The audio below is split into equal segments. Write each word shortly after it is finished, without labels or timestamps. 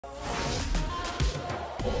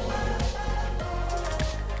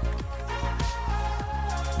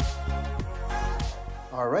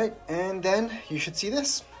All right, and then you should see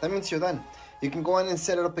this. That means you're done. You can go on and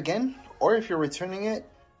set it up again, or if you're returning it,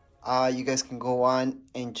 you guys can go on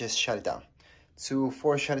and just shut it down. To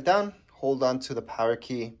shut it down, hold on to the power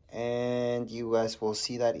key, and you guys will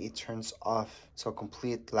see that it turns off. So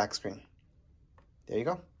complete black screen. There you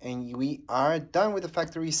go. And we are done with the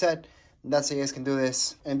factory reset. That's how you guys can do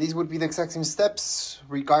this. And these would be the exact same steps,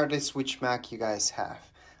 regardless which Mac you guys have.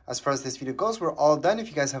 As far as this video goes, we're all done. If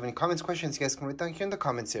you guys have any comments, questions, you guys can write down here in the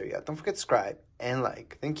comments area. Don't forget to subscribe and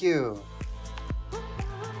like. Thank you.